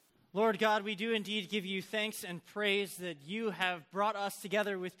Lord God, we do indeed give you thanks and praise that you have brought us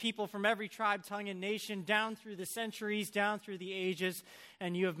together with people from every tribe, tongue, and nation, down through the centuries, down through the ages,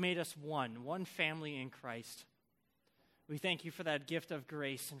 and you have made us one family in Christ. We thank you for that gift of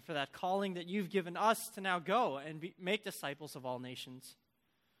grace and for that calling that you've given us to now go and make disciples of all nations.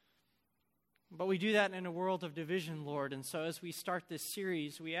 But we do that in a world of division, Lord, and so as we start this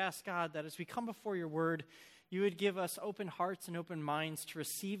series, we ask God that as we come before your word, you would give us open hearts and open minds to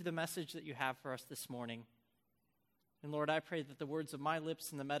receive the message that you have for us this morning. And Lord, I pray that the words of my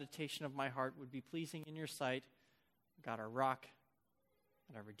lips and the meditation of my heart would be pleasing in your sight, God, our rock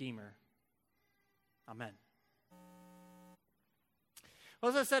and our Redeemer. Amen.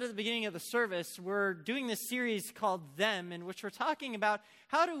 Well, as I said at the beginning of the service, we're doing this series called Them, in which we're talking about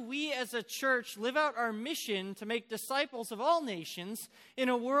how do we as a church live out our mission to make disciples of all nations in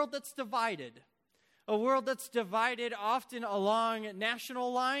a world that's divided. A world that's divided often along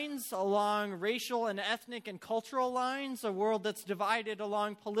national lines, along racial and ethnic and cultural lines, a world that's divided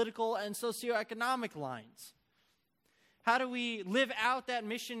along political and socioeconomic lines. How do we live out that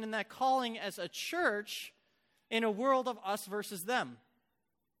mission and that calling as a church in a world of us versus them?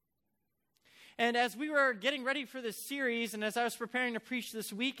 And as we were getting ready for this series, and as I was preparing to preach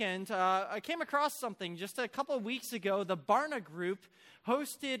this weekend, I came across something. Just a couple of weeks ago, the Barna Group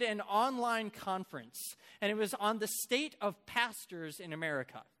hosted an online conference, and it was on the state of pastors in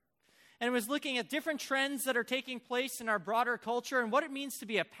America. And it was looking at different trends that are taking place in our broader culture and what it means to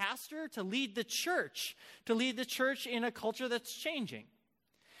be a pastor, to lead the church in a culture that's changing.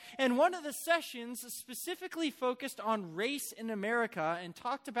 And one of the sessions specifically focused on race in America and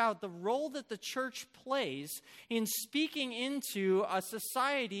talked about the role that the church plays in speaking into a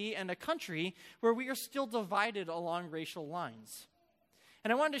society and a country where we are still divided along racial lines.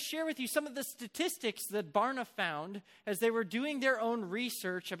 And I wanted to share with you some of the statistics that Barna found as they were doing their own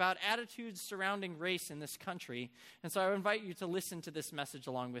research about attitudes surrounding race in this country. And so I invite you to listen to this message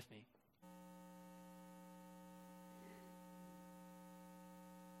along with me.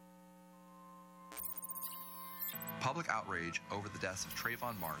 Public outrage over the deaths of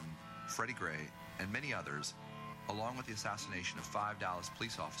Trayvon Martin, Freddie Gray, and many others, along with the assassination of 5 Dallas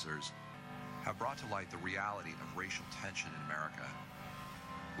police officers, have brought to light the reality of racial tension in America.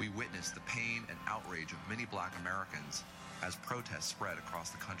 We witnessed the pain and outrage of many black Americans as protests spread across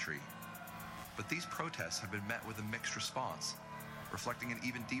the country. But these protests have been met with a mixed response, reflecting an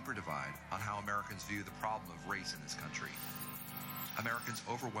even deeper divide on how Americans view the problem of race in this country. Americans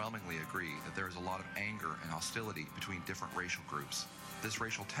overwhelmingly agree that there is a lot of anger and hostility between different racial groups. This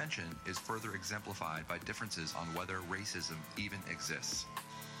racial tension is further exemplified by differences on whether racism even exists.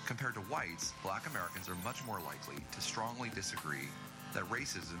 Compared to whites, black Americans are much more likely to strongly disagree that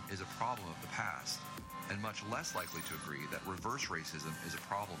racism is a problem of the past, and much less likely to agree that reverse racism is a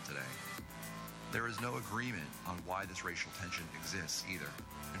problem today. There is no agreement on why this racial tension exists either.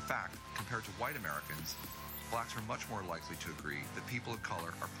 In fact, compared to white Americans, blacks are much more likely to agree that people of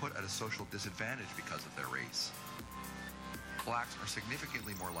color are put at a social disadvantage because of their race. Blacks are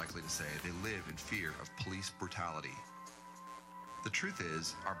significantly more likely to say they live in fear of police brutality. The truth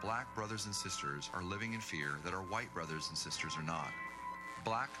is, our black brothers and sisters are living in fear that our white brothers and sisters are not.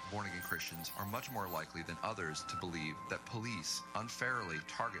 Black born-again Christians are much more likely than others to believe that police unfairly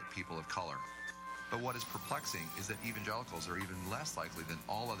target people of color. But what is perplexing is that evangelicals are even less likely than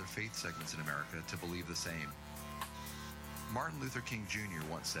all other faith segments in America to believe the same. Martin Luther King Jr.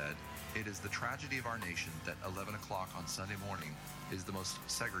 once said, "It is the tragedy of our nation that 11 o'clock on Sunday morning is the most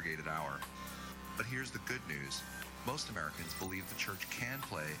segregated hour." But here's the good news. Most Americans believe the church can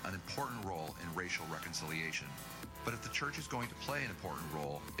play an important role in racial reconciliation. But if the church is going to play an important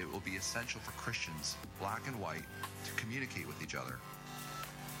role, it will be essential for Christians, black and white, to communicate with each other.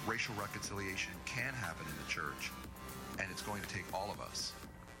 Racial reconciliation can happen in the church, and it's going to take all of us.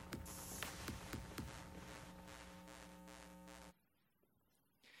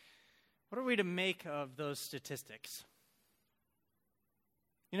 What are we to make of those statistics?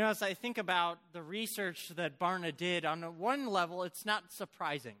 You know, as I think about the research that Barna did, on one level, it's not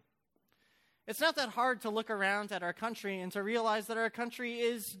surprising. It's not that hard to look around at our country and to realize that our country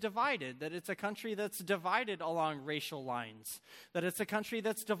is divided, that it's a country that's divided along racial lines, that it's a country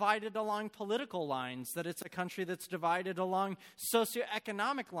that's divided along political lines, that it's a country that's divided along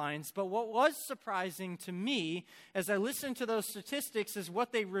socioeconomic lines. But what was surprising to me as I listened to those statistics is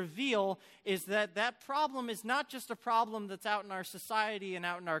what they reveal is that that problem is not just a problem that's out in our society and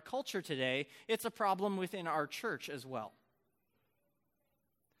out in our culture today, it's a problem within our church as well.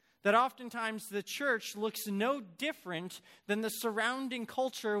 That oftentimes the church looks no different than the surrounding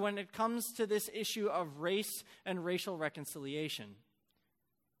culture when it comes to this issue of race and racial reconciliation.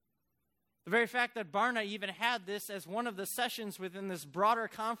 The very fact that Barna even had this as one of the sessions within this broader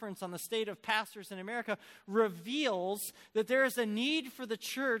conference on the state of pastors in America reveals that there is a need for the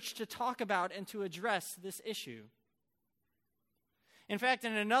church to talk about and to address this issue. In fact,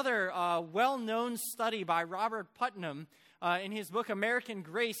 in another well-known study by Robert Putnam, in his book American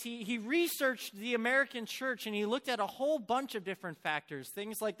Grace, he researched the American church and he looked at a whole bunch of different factors.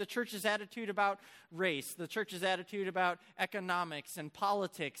 Things like the church's attitude about race, the church's attitude about economics and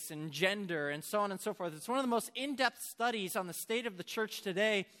politics and gender and so on and so forth. It's one of the most in-depth studies on the state of the church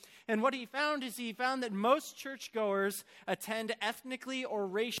today. And what he found that most churchgoers attend ethnically or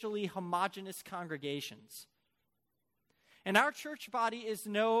racially homogeneous congregations. And our church body is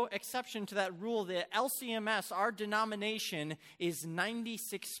no exception to that rule. The LCMS, our denomination, is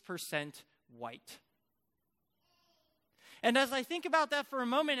 96% white. And as I think about that for a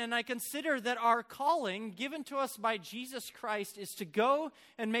moment and I consider that our calling given to us by Jesus Christ is to go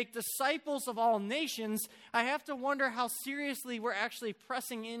and make disciples of all nations, I have to wonder how seriously we're actually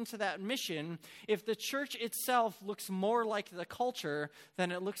pressing into that mission if the church itself looks more like the culture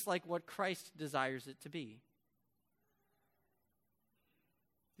than it looks like what Christ desires it to be.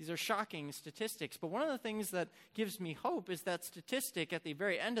 These are shocking statistics, but one of the things that gives me hope is that statistic at the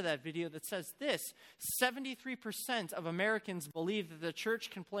very end of that video that says this: 73% of Americans believe that the church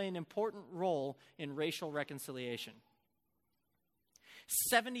can play an important role in racial reconciliation.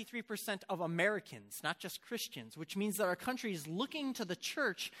 73% of Americans, not just Christians, which means that our country is looking to the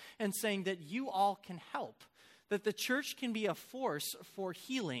church and saying that you all can help. That the church can be a force for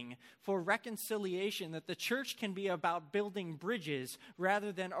healing, for reconciliation, that the church can be about building bridges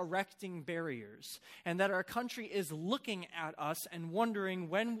rather than erecting barriers, and that our country is looking at us and wondering,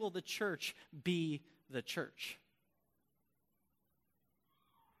 when will the church be the church?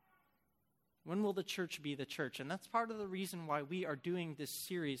 When will the church be the church? And that's part of the reason why we are doing this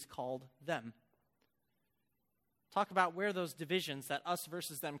series called Them. Talk about where those divisions, that us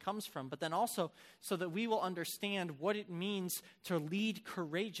versus them, comes from, but then also so that we will understand what it means to lead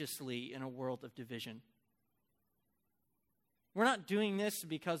courageously in a world of division. We're not doing this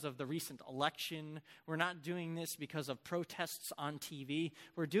because of the recent election. We're not doing this because of protests on TV.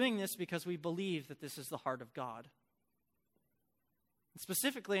 We're doing this because we believe that this is the heart of God.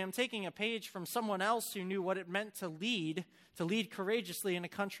 Specifically, I'm taking a page from someone else who knew what it meant to lead courageously in a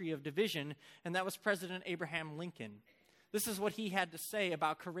country of division, and that was President Abraham Lincoln. This is what he had to say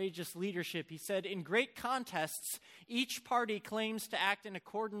about courageous leadership. He said, "In great contests, each party claims to act in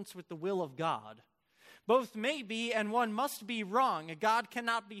accordance with the will of God. Both may be and one must be wrong. God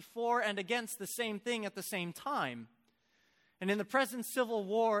cannot be for and against the same thing at the same time. And in the present civil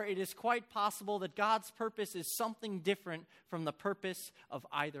war, it is quite possible that God's purpose is something different from the purpose of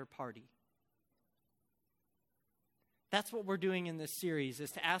either party." That's what we're doing in this series,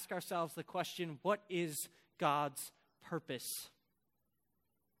 is to ask ourselves the question, what is God's purpose?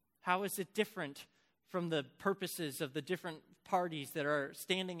 How is it different from the purposes of the different parties that are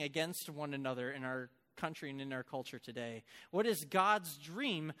standing against one another in our country and in our culture today? What is God's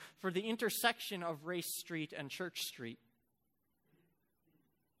dream for the intersection of Race Street and Church Street?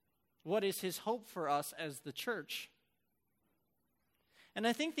 What is his hope for us as the church? And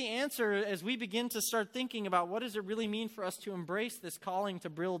I think the answer, as we begin to start thinking about what does it really mean for us to embrace this calling to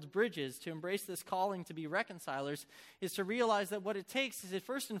build bridges, to embrace this calling to be reconcilers, is to realize that what it takes is that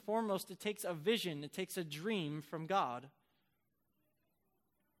first and foremost, it takes a vision, it takes a dream from God.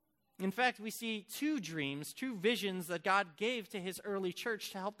 In fact, we see two dreams, two visions that God gave to his early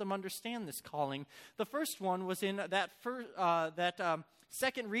church to help them understand this calling. The first one was in that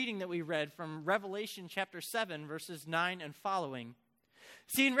second reading that we read from Revelation chapter 7, verses 9 and following.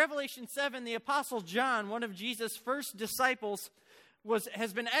 See, in Revelation 7, the Apostle John, one of Jesus' first disciples,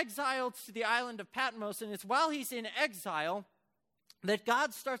 has been exiled to the island of Patmos, and it's while he's in exile that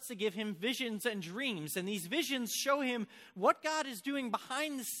God starts to give him visions and dreams. And these visions show him what God is doing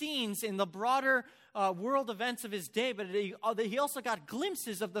behind the scenes in the broader world events of his day, but he also got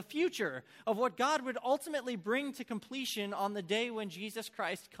glimpses of the future, of what God would ultimately bring to completion on the day when Jesus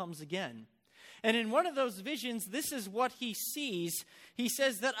Christ comes again. And in one of those visions, this is what he sees. He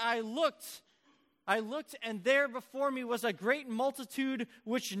says that I looked, and there before me was a great multitude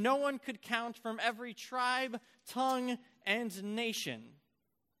which no one could count, from every tribe, tongue, and nation,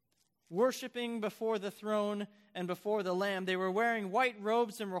 worshiping before the throne and before the Lamb. They were wearing white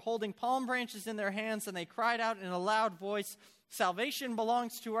robes and were holding palm branches in their hands, and they cried out in a loud voice, "Salvation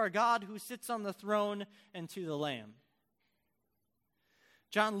belongs to our God who sits on the throne and to the Lamb."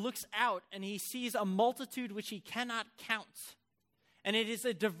 John looks out and he sees a multitude which he cannot count. And it is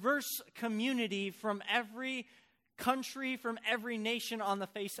a diverse community from every country, from every nation on the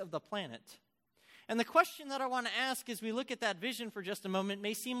face of the planet. And the question that I want to ask as we look at that vision for just a moment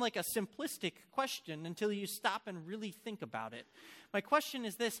may seem like a simplistic question until you stop and really think about it. My question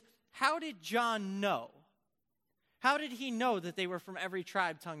is this: how did John know? How did he know that they were from every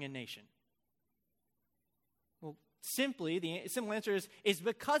tribe, tongue, and nation? Well, the simple answer is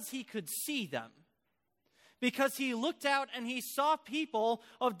because he could see them. Because he looked out and he saw people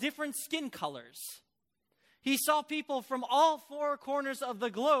of different skin colors. He saw people from all four corners of the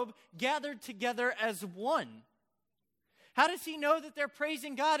globe gathered together as one. How does he know that they're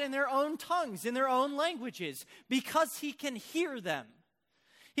praising God in their own tongues, in their own languages? Because he can hear them.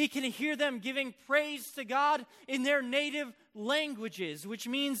 He can hear them giving praise to God in their native languages, which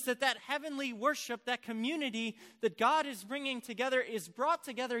means that heavenly worship, that community that God is bringing together, is brought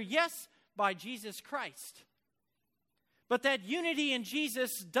together, yes, by Jesus Christ. But that unity in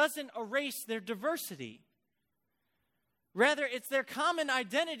Jesus doesn't erase their diversity. Rather, it's their common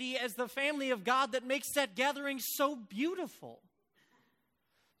identity as the family of God that makes that gathering so beautiful.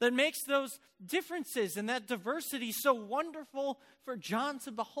 That makes those differences and that diversity so wonderful for John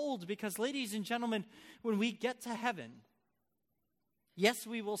to behold. Because, ladies and gentlemen, when we get to heaven, yes,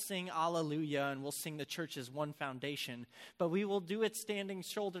 we will sing Alleluia and we'll sing the church's one foundation, but we will do it standing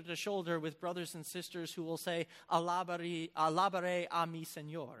shoulder to shoulder with brothers and sisters who will say, Alabare a mi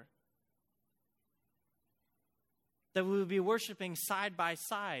Señor. That we will be worshiping side by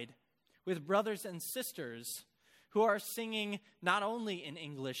side with brothers and sisters who are singing not only in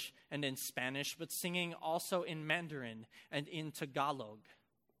English and in Spanish, but singing also in Mandarin and in Tagalog.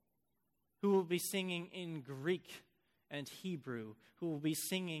 Who will be singing in Greek and Hebrew, who will be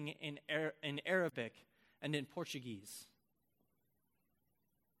singing in Arabic and in Portuguese.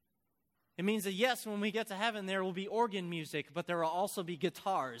 It means that yes, when we get to heaven, there will be organ music, but there will also be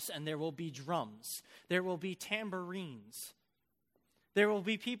guitars, and there will be drums. There will be tambourines. There will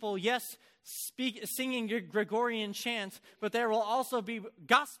be people, yes, singing Gregorian chant, but there will also be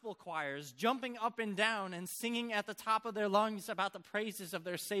gospel choirs jumping up and down and singing at the top of their lungs about the praises of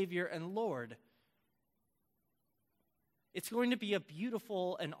their Savior and Lord. It's going to be a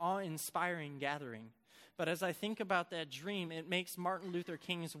beautiful and awe-inspiring gathering. But as I think about that dream, it makes Martin Luther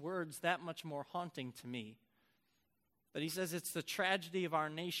King's words that much more haunting to me. That he says it's the tragedy of our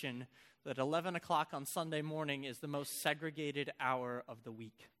nation that 11 o'clock on Sunday morning is the most segregated hour of the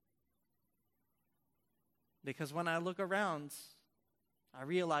week. Because when I look around, I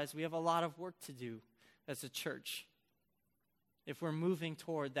realize we have a lot of work to do as a church if we're moving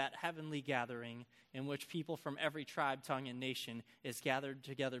toward that heavenly gathering in which people from every tribe, tongue, and nation is gathered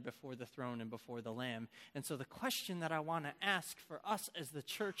together before the throne and before the Lamb. And so the question that I want to ask for us as the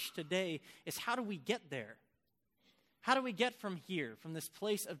church today is, how do we get there? How do we get from here, from this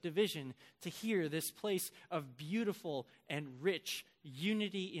place of division, to here, this place of beautiful and rich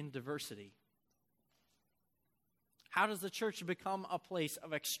unity in diversity? How does the church become a place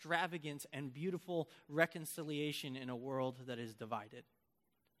of extravagant and beautiful reconciliation in a world that is divided?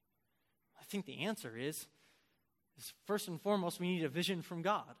 I think the answer is first and foremost, we need a vision from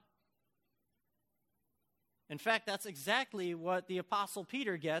God. In fact, that's exactly what the Apostle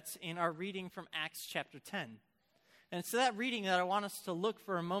Peter gets in our reading from Acts chapter 10. And it's that reading that I want us to look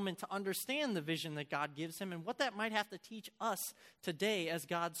for a moment to understand the vision that God gives him and what that might have to teach us today as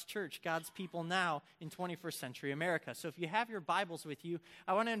God's church, God's people now in 21st century America. So if you have your Bibles with you,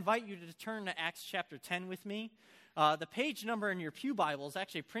 I want to invite you to turn to Acts chapter 10 with me. The page number in your pew Bible is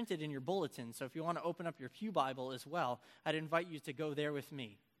actually printed in your bulletin, so if you want to open up your pew Bible as well, I'd invite you to go there with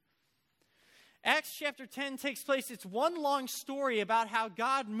me. Acts chapter 10 takes place. It's one long story about how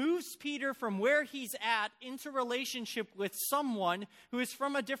God moves Peter from where he's at into relationship with someone who is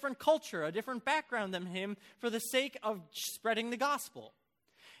from a different culture, a different background than him, for the sake of spreading the gospel.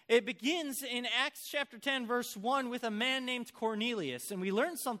 It begins in Acts chapter 10, verse 1, with a man named Cornelius. And we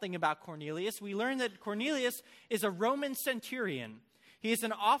learn something about Cornelius. We learn that Cornelius is a Roman centurion. He is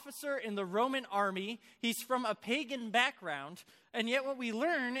an officer in the Roman army. He's from a pagan background. And yet what we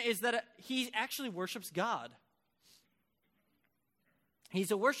learn is that he actually worships God.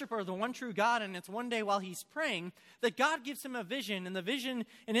 He's a worshiper of the one true God, and it's one day while he's praying that God gives him a vision.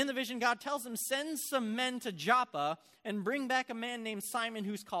 And in the vision, God tells him, send some men to Joppa and bring back a man named Simon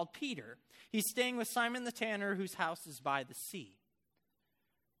who's called Peter. He's staying with Simon the tanner, whose house is by the sea.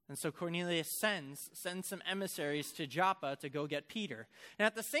 And so Cornelius sends some emissaries to Joppa to go get Peter. And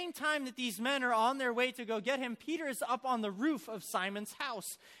at the same time that these men are on their way to go get him, Peter is up on the roof of Simon's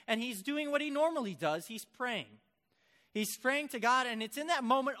house. And he's doing what he normally does. He's praying. He's praying to God, and it's in that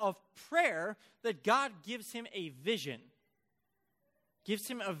moment of prayer that God gives him a vision. Gives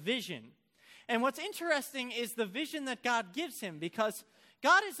him a vision. And what's interesting is the vision that God gives him, because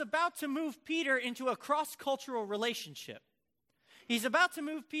God is about to move Peter into a cross-cultural relationship. He's about to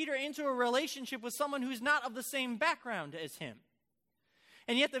move Peter into a relationship with someone who's not of the same background as him.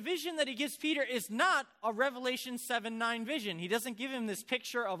 And yet the vision that he gives Peter is not a Revelation 7:9 vision. He doesn't give him this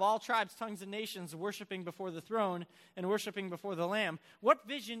picture of all tribes, tongues, and nations worshiping before the throne and worshiping before the Lamb. What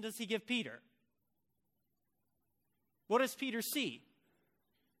vision does he give Peter? What does Peter see?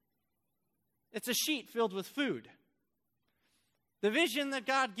 It's a sheet filled with food. The vision that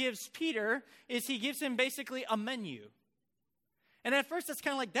God gives Peter is he gives him basically a menu. And at first it's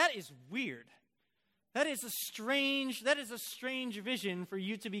kind of like, that is weird. That is a strange vision for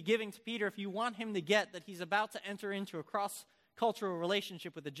you to be giving to Peter if you want him to get that he's about to enter into a cross-cultural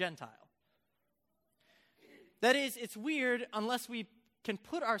relationship with a Gentile. That is, it's weird unless we can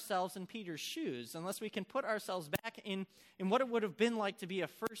put ourselves in Peter's shoes, unless we can put ourselves back in what it would have been like to be a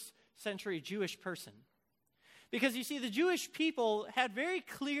first-century Jewish person. Because you see, the Jewish people had very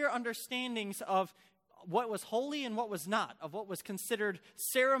clear understandings of what was holy and what was not, of what was considered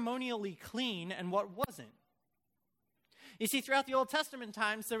ceremonially clean and what wasn't. You see, throughout the Old Testament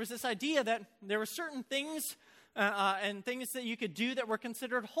times, there was this idea that there were certain things and things that you could do that were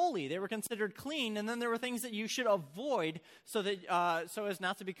considered holy. They were considered clean, and then there were things that you should avoid so as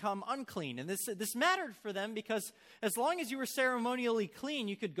not to become unclean. And this mattered for them because as long as you were ceremonially clean,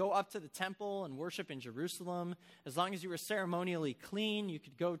 you could go up to the temple and worship in Jerusalem. As long as you were ceremonially clean, you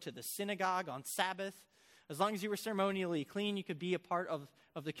could go to the synagogue on Sabbath. As long as you were ceremonially clean, you could be a part of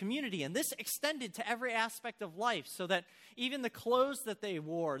the community. And this extended to every aspect of life, so that even the clothes that they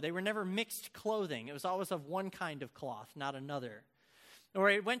wore, they were never mixed clothing. It was always of one kind of cloth, not another. Or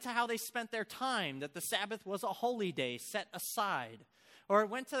it went to how they spent their time, that the Sabbath was a holy day set aside. Or it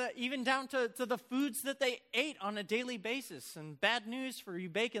went to even down to the foods that they ate on a daily basis. And bad news for you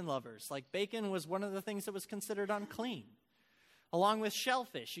bacon lovers. Like, bacon was one of the things that was considered unclean. Along with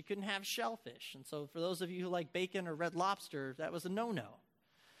shellfish. You couldn't have shellfish. And so for those of you who like bacon or red lobster, that was a no-no.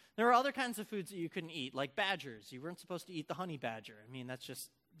 There were other kinds of foods that you couldn't eat, like badgers. You weren't supposed to eat the honey badger. I mean, that's just,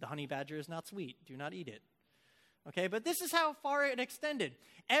 the honey badger is not sweet. Do not eat it. Okay, but this is how far it extended.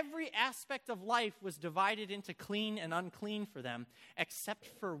 Every aspect of life was divided into clean and unclean for them, except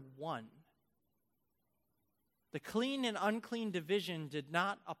for one. The clean and unclean division did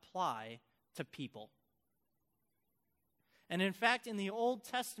not apply to people. And in fact, in the Old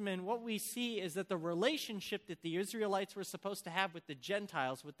Testament, what we see is that the relationship that the Israelites were supposed to have with the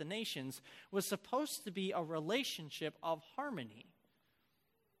Gentiles, with the nations, was supposed to be a relationship of harmony.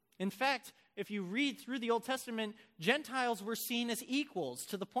 In fact, if you read through the Old Testament, Gentiles were seen as equals,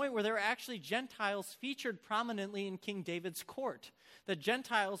 to the point where there were actually Gentiles featured prominently in King David's court. The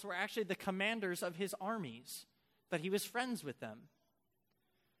Gentiles were actually the commanders of his armies, that he was friends with them.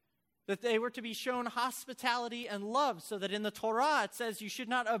 That they were to be shown hospitality and love, so that in the Torah it says you should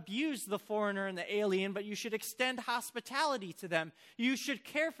not abuse the foreigner and the alien, but you should extend hospitality to them. You should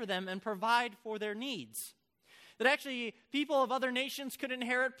care for them and provide for their needs. That actually people of other nations could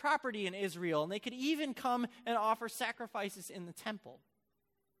inherit property in Israel, and they could even come and offer sacrifices in the temple.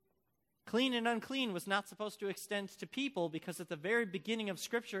 Clean and unclean was not supposed to extend to people, because at the very beginning of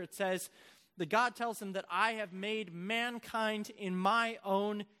Scripture it says that God tells them that I have made mankind in my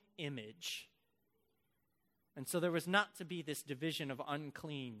own image. And so there was not to be this division of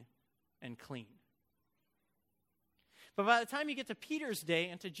unclean and clean. But by the time you get to Peter's day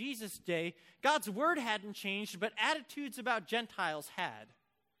and to Jesus' day, God's word hadn't changed, but attitudes about Gentiles had.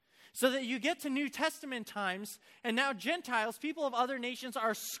 So that you get to New Testament times, and now Gentiles, people of other nations,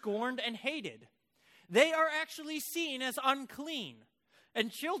 are scorned and hated. They are actually seen as unclean. And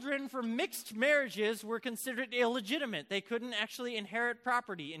children from mixed marriages were considered illegitimate. They couldn't actually inherit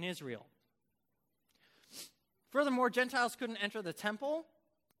property in Israel. Furthermore, Gentiles couldn't enter the temple,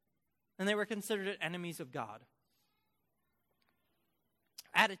 and they were considered enemies of God.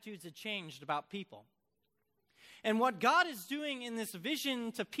 Attitudes had changed about people. And what God is doing in this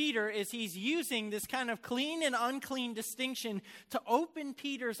vision to Peter is he's using this kind of clean and unclean distinction to open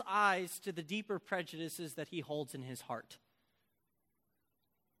Peter's eyes to the deeper prejudices that he holds in his heart.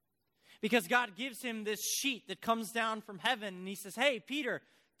 Because God gives him this sheet that comes down from heaven, and he says, hey, Peter,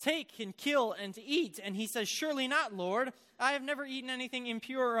 take and kill and eat. And he says, surely not, Lord. I have never eaten anything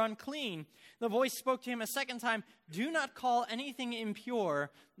impure or unclean. The voice spoke to him a second time, do not call anything impure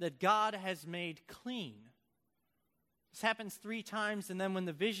that God has made clean. This happens 3 times, and then when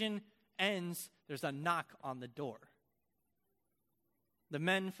the vision ends, there's a knock on the door. The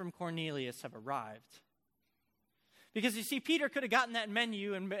men from Cornelius have arrived. Because you see, Peter could have gotten that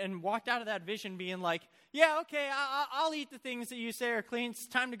menu and walked out of that vision being like, yeah, okay, I'll eat the things that you say are clean. It's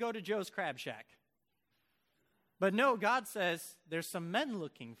time to go to Joe's Crab Shack. But no, God says, there's some men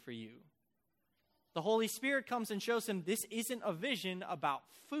looking for you. The Holy Spirit comes and shows him this isn't a vision about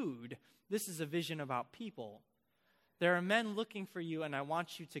food. This is a vision about people. There are men looking for you, and I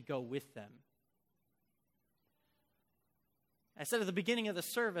want you to go with them. I said at the beginning of the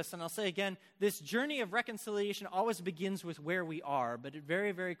service, and I'll say again, this journey of reconciliation always begins with where we are, but it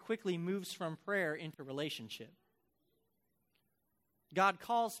very, very quickly moves from prayer into relationship. God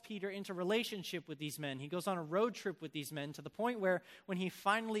calls Peter into relationship with these men. He goes on a road trip with these men to the point where when he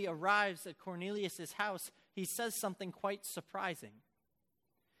finally arrives at Cornelius' house, he says something quite surprising.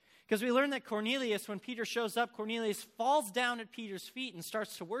 Because we learn that Cornelius, when Peter shows up, Cornelius falls down at Peter's feet and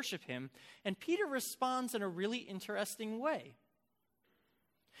starts to worship him. And Peter responds in a really interesting way.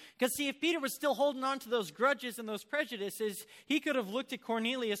 Because see, if Peter was still holding on to those grudges and those prejudices, he could have looked at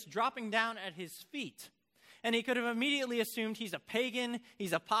Cornelius dropping down at his feet. And he could have immediately assumed he's a pagan,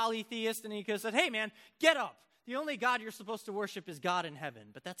 he's a polytheist, and he could have said, hey man, get up. The only God you're supposed to worship is God in heaven.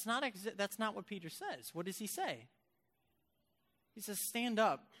 But that's not what Peter says. What does he say? He says, stand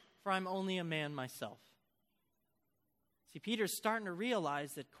up, for I'm only a man myself. See, Peter's starting to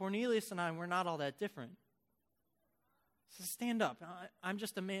realize that Cornelius and I, we're not all that different. He says, stand up. I'm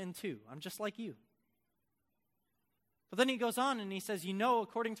just a man too. I'm just like you. But then he goes on and he says,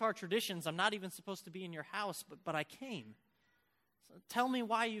 according to our traditions, I'm not even supposed to be in your house, but I came. So tell me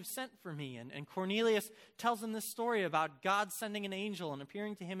why you've sent for me. And Cornelius tells him this story about God sending an angel and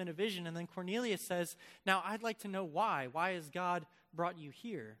appearing to him in a vision. And then Cornelius says, now I'd like to know why. Why has God brought you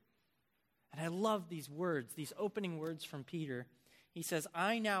here? And I love these words, these opening words from Peter. He says,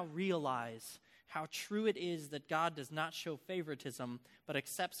 I now realize how true it is that God does not show favoritism, but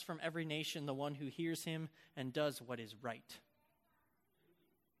accepts from every nation the one who hears him and does what is right.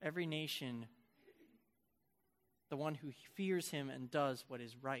 Every nation, the one who fears him and does what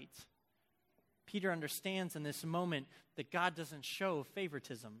is right. Peter understands in this moment that God doesn't show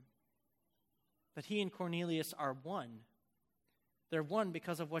favoritism, that he and Cornelius are one. They're one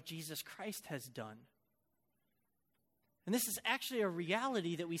because of what Jesus Christ has done. And this is actually a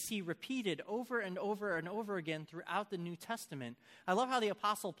reality that we see repeated over and over and over again throughout the New Testament. I love how the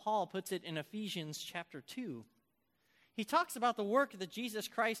Apostle Paul puts it in Ephesians chapter 2. He talks about the work that Jesus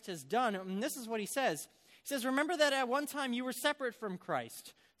Christ has done, and this is what he says. He says, remember that at one time you were separate from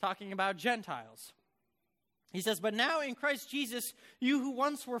Christ, talking about Gentiles. He says, but now in Christ Jesus, you who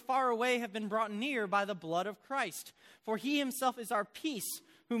once were far away have been brought near by the blood of Christ. For he himself is our peace,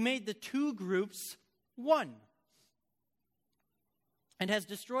 who made the two groups one, and has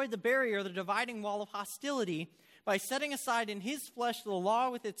destroyed the barrier, the dividing wall of hostility, by setting aside in his flesh the law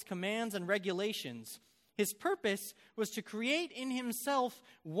with its commands and regulations. His purpose was to create in himself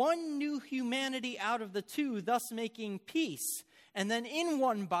one new humanity out of the two, thus making peace, and then in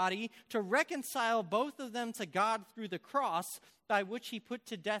one body to reconcile both of them to God through the cross, by which he put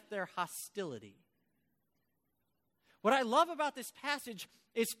to death their hostility. What I love about this passage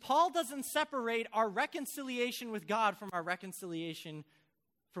is Paul doesn't separate our reconciliation with God from our reconciliation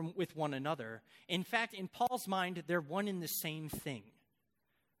with one another. In fact, in Paul's mind, they're one in the same thing.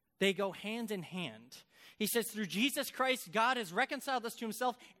 They go hand in hand. He says, through Jesus Christ, God has reconciled us to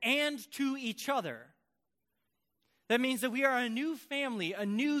himself and to each other. That means that we are a new family, a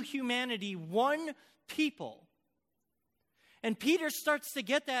new humanity, one people. And Peter starts to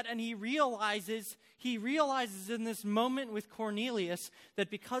get that, and he realizes in this moment with Cornelius that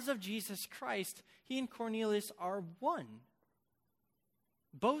because of Jesus Christ, he and Cornelius are one.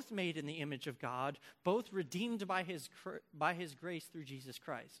 Both made in the image of God, both redeemed by his grace through Jesus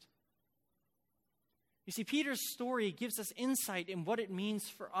Christ. You see, Peter's story gives us insight in what it means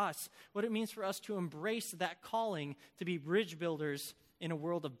for us to embrace that calling to be bridge builders in a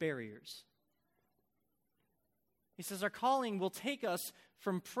world of barriers. He says our calling will take us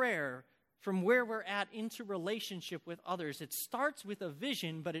from prayer, from where we're at, into relationship with others. It starts with a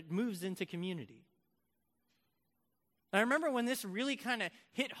vision, but it moves into community. And I remember when this really kind of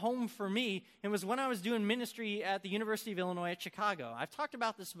hit home for me, it was when I was doing ministry at the University of Illinois at Chicago. I've talked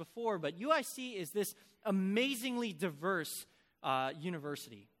about this before, but UIC is this amazingly diverse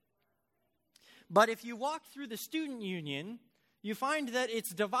university. But if you walk through the student union, you find that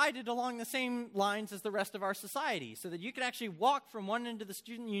it's divided along the same lines as the rest of our society, so that you can actually walk from one end of the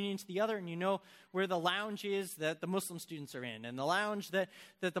student union to the other, and you know where the lounge is that the Muslim students are in, and the lounge that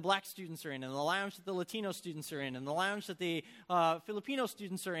the black students are in, and the lounge that the Latino students are in, and the lounge that the Filipino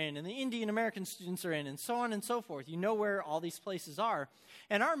students are in, and the Indian American students are in, and so on and so forth. You know where all these places are.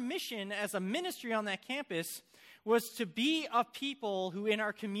 And our mission as a ministry on that campus was to be a people who in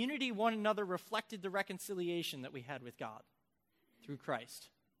our community one another reflected the reconciliation that we had with God through Christ.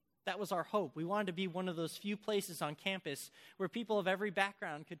 That was our hope. We wanted to be one of those few places on campus where people of every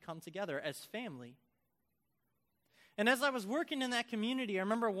background could come together as family. And as I was working in that community, I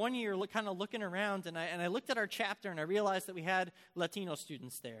remember one year kind of looking around, and I looked at our chapter, and I realized that we had Latino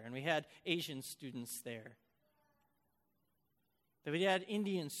students there, and we had Asian students there, that we had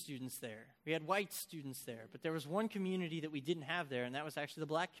Indian students there, we had white students there, but there was one community that we didn't have there, and that was actually the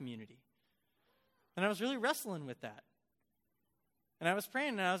black community. And I was really wrestling with that. And I was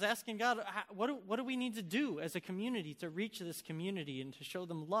praying, and I was asking God, what do we need to do as a community to reach this community and to show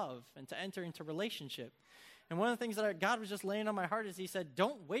them love and to enter into relationship? And one of the things that God was just laying on my heart is he said,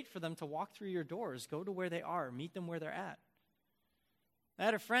 don't wait for them to walk through your doors. Go to where they are. Meet them where they're at. I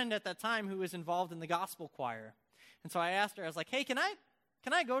had a friend at that time who was involved in the gospel choir. And so I asked her, I was like, hey, can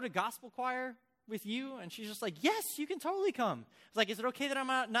I go to gospel choir with you? And she's just like, yes, you can totally come. I was like, is it okay that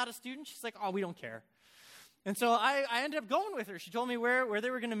I'm not a student? She's like, oh, we don't care. And so I ended up going with her. She told me where they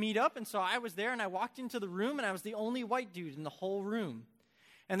were going to meet up, and so I was there, and I walked into the room, and I was the only white dude in the whole room.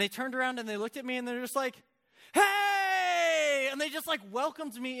 And they turned around, and they looked at me, and they're just like, hey! And they just like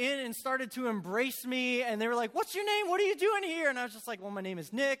welcomed me in and started to embrace me, and they were like, what's your name? What are you doing here? And I was just like, well, my name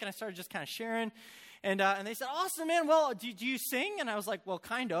is Nick, and I started just kind of sharing. And they said, awesome, man. Well, do you sing? And I was like, well,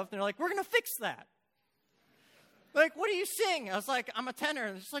 kind of. And they're like, we're going to fix that. Like, what do you sing? I was like, I'm a tenor.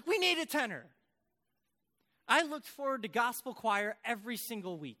 And they're just like, we need a tenor. I looked forward to gospel choir every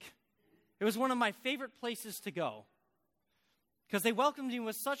single week. It was one of my favorite places to go because they welcomed me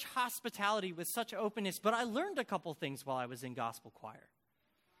with such hospitality, with such openness. But I learned a couple things while I was in gospel choir.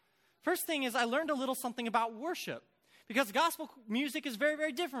 First thing is I learned a little something about worship because gospel music is very,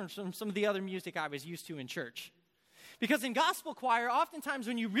 very different from some of the other music I was used to in church. Because in gospel choir, oftentimes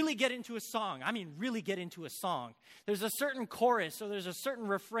when you really get into a song, really get into a song, there's a certain chorus or there's a certain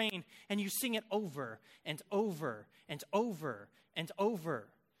refrain, and you sing it over and over and over and over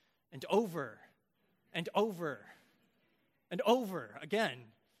and over and over and over again.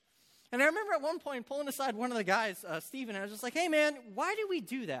 And I remember at one point pulling aside one of the guys, Stephen, and I was just like, hey, man, why do we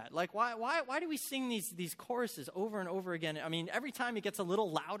do that? Like, why do we sing these choruses over and over again? I mean, every time it gets a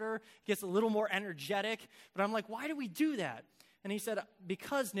little louder, it gets a little more energetic. But I'm like, why do we do that? And he said,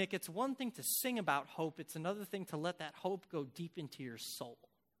 because, Nick, it's one thing to sing about hope. It's another thing to let that hope go deep into your soul.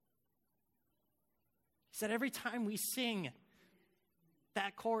 He said, every time we sing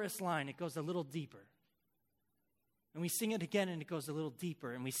that chorus line, it goes a little deeper. And we sing it again, and it goes a little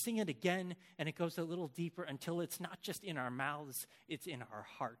deeper. And we sing it again, and it goes a little deeper until it's not just in our mouths, it's in our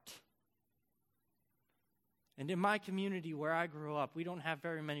heart. And in my community where I grew up, we don't have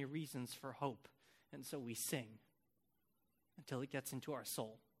very many reasons for hope. And so we sing until it gets into our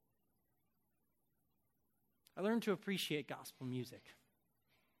soul. I learned to appreciate gospel music.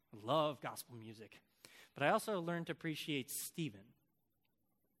 I love gospel music. But I also learned to appreciate Stephen.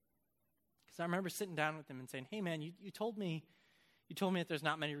 Because I remember sitting down with him and saying, hey, man, you told me that there's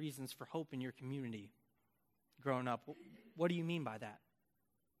not many reasons for hope in your community growing up. What do you mean by that?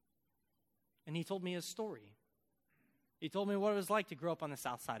 And he told me his story. He told me what it was like to grow up on the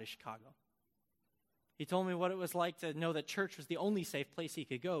south side of Chicago. He told me what it was like to know that church was the only safe place he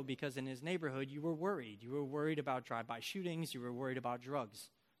could go because in his neighborhood you were worried. You were worried about drive-by shootings. You were worried about drugs.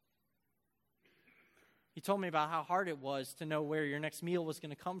 He told me about how hard it was to know where your next meal was going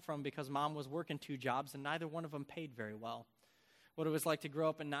to come from because mom was working 2 jobs and neither one of them paid very well. What it was like to grow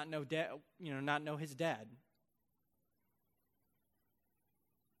up and not know his dad.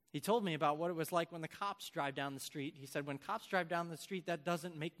 He told me about what it was like when the cops drive down the street. He said, when cops drive down the street, that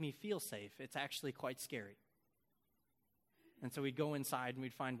doesn't make me feel safe. It's actually quite scary. And so we'd go inside and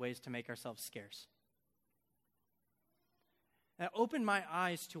we'd find ways to make ourselves scarce. That opened my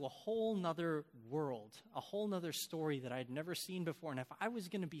eyes to a whole nother world, a whole nother story that I'd never seen before. And if I was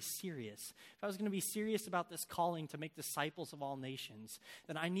going to be serious, about this calling to make disciples of all nations,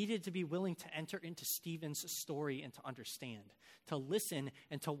 then I needed to be willing to enter into Stephen's story and to understand, to listen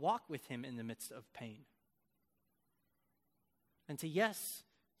and to walk with him in the midst of pain. And to, yes,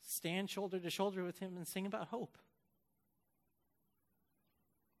 stand shoulder to shoulder with him and sing about hope.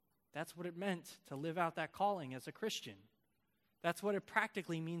 That's what it meant to live out that calling as a Christian. That's what it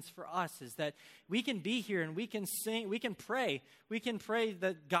practically means for us, is that we can be here and we can sing, we can pray. We can pray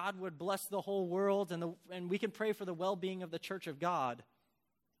that God would bless the whole world and we can pray for the well-being of the church of God.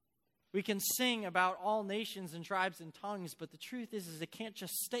 We can sing about all nations and tribes and tongues, but the truth is it can't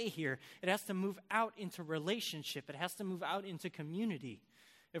just stay here. It has to move out into relationship. It has to move out into community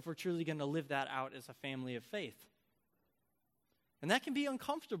if we're truly going to live that out as a family of faith. And that can be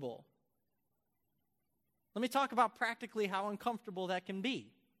uncomfortable. Let me talk about practically how uncomfortable that can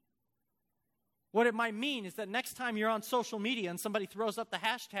be. What it might mean is that next time you're on social media and somebody throws up the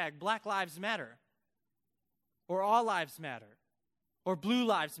hashtag Black Lives Matter, or All Lives Matter, or Blue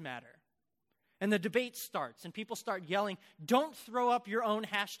Lives Matter, and the debate starts and people start yelling, don't throw up your own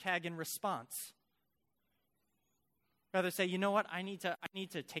hashtag in response. Rather say, you know what, I need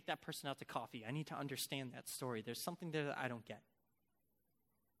to take that person out to coffee. I need to understand that story. There's something there that I don't get.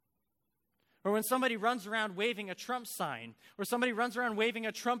 Or when somebody runs around waving a Trump sign, or somebody runs around waving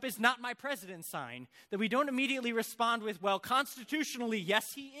a Trump is not my president sign, that we don't immediately respond with, well, constitutionally,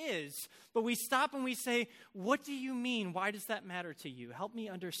 yes, he is. But we stop and we say, what do you mean? Why does that matter to you? Help me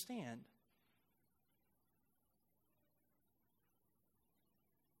understand.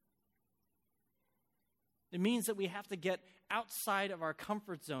 It means that we have to get outside of our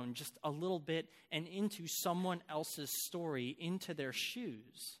comfort zone just a little bit and into someone else's story, into their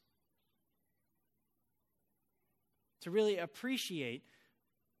shoes. To really appreciate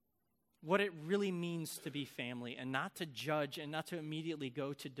what it really means to be family and not to judge and not to immediately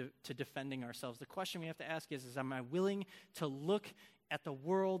go to defending ourselves. The question we have to ask is am I willing to look at the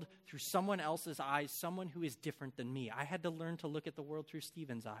world through someone else's eyes, someone who is different than me? I had to learn to look at the world through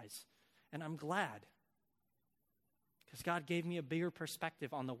Stephen's eyes, and I'm glad. Because God gave me a bigger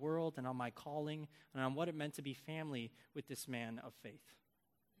perspective on the world and on my calling and on what it meant to be family with this man of faith.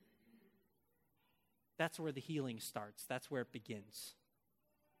 That's where the healing starts. That's where it begins.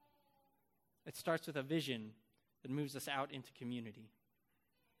 It starts with a vision that moves us out into community.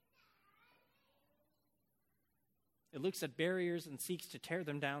 It looks at barriers and seeks to tear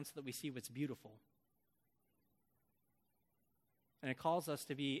them down so that we see what's beautiful. And it calls us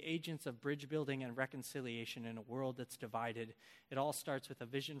to be agents of bridge building and reconciliation in a world that's divided. It all starts with a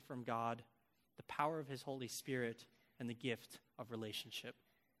vision from God, the power of His Holy Spirit, and the gift of relationship.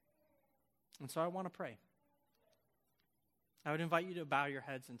 And so I want to pray. I would invite you to bow your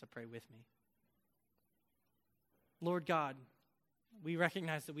heads and to pray with me. Lord God, we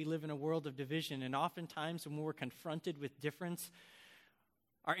recognize that we live in a world of division, and oftentimes when we're confronted with difference,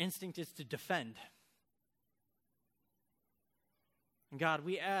 our instinct is to defend. And God,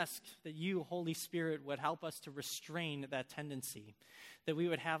 we ask that you, Holy Spirit, would help us to restrain that tendency, that we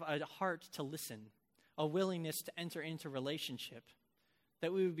would have a heart to listen, a willingness to enter into relationship,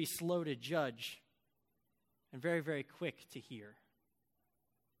 that we would be slow to judge and very, very quick to hear.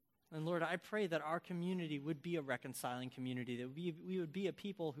 And Lord, I pray that our community would be a reconciling community, that we would be a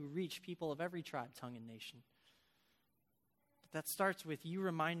people who reach people of every tribe, tongue, and nation. But that starts with you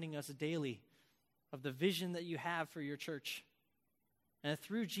reminding us daily of the vision that you have for your church. And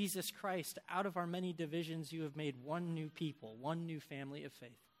through Jesus Christ, out of our many divisions, you have made one new people, one new family of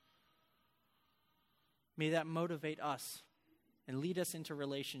faith. May that motivate us and lead us into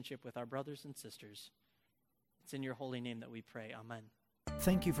relationship with our brothers and sisters. It's in your holy name that we pray. Amen.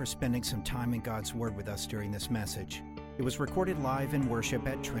 Thank you for spending some time in God's Word with us during this message. It was recorded live in worship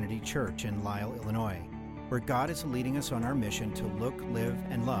at Trinity Church in Lisle, Illinois, where God is leading us on our mission to look, live,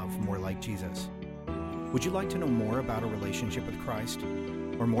 and love more like Jesus. Would you like to know more about a relationship with Christ,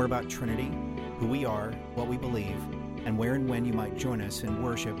 or more about Trinity, who we are, what we believe, and where and when you might join us in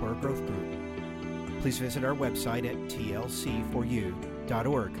worship or a growth group? Please visit our website at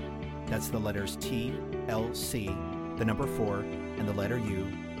tlc4u.org. That's the letters TLC, the number 4, and the letter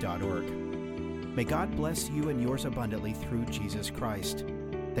U.org. May God bless you and yours abundantly through Jesus Christ.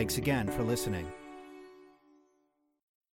 Thanks again for listening.